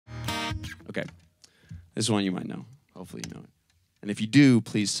Okay. This one you might know. Hopefully you know it. And if you do,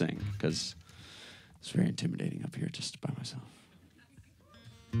 please sing, because it's very intimidating up here just by myself.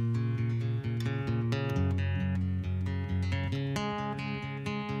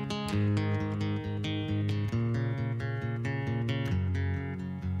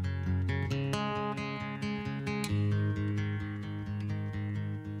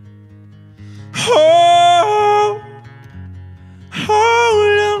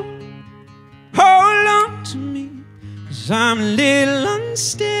 Hold on to me, 'cause I'm a little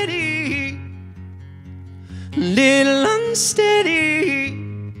unsteady, a little unsteady.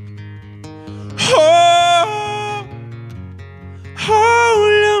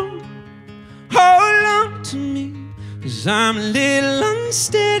 Hold on to me, 'cause I'm a little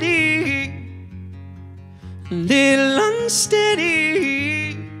unsteady, a little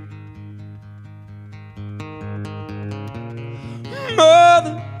unsteady.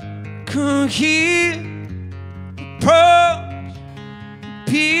 Mother, come here, approach,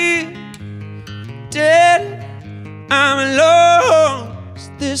 appear. Daddy, I'm alone.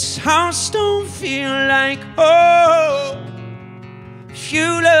 This house don't feel like home. If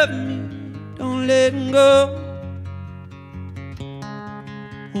you love me, don't let go.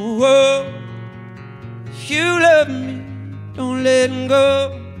 Whoa. If you love me, don't let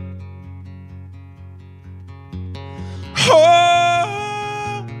go.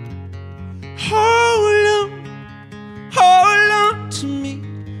 Hold on to me,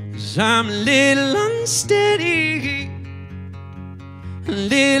 'cause I'm a little unsteady, a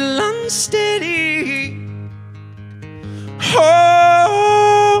little unsteady.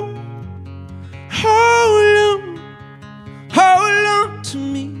 Hold on to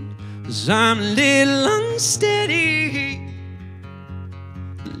me, 'cause I'm a little unsteady,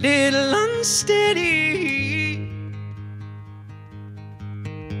 a little unsteady.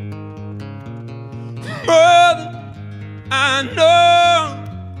 Mother, I know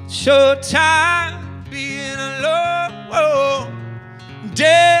it's your time being alone.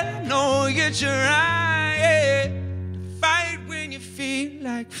 Dad, I know you're trying to fight when you feel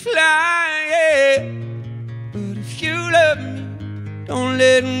like flying. But if you love me, don't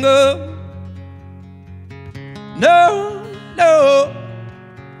let go. No, no.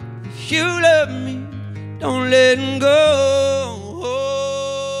 If you love me, don't let go.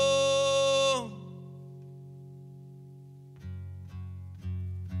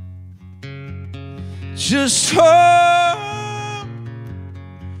 Just hold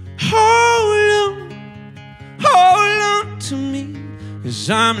on to me, 'cause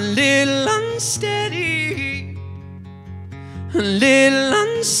I'm a little unsteady, a little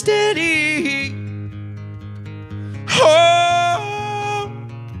unsteady.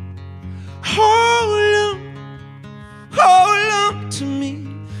 Hold on to me,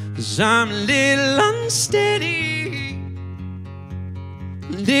 'cause I'm a little unsteady,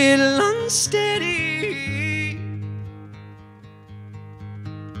 a little unsteady.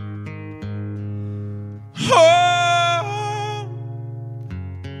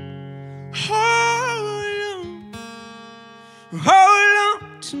 Hold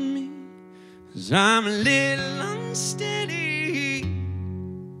on to me, 'cause I'm a little unsteady,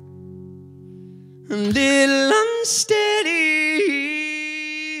 a little unsteady.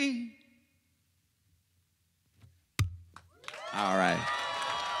 All right.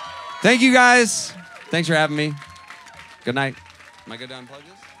 Thank you guys. Thanks for having me. Good night. Am I good to unplug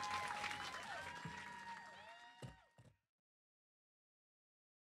this?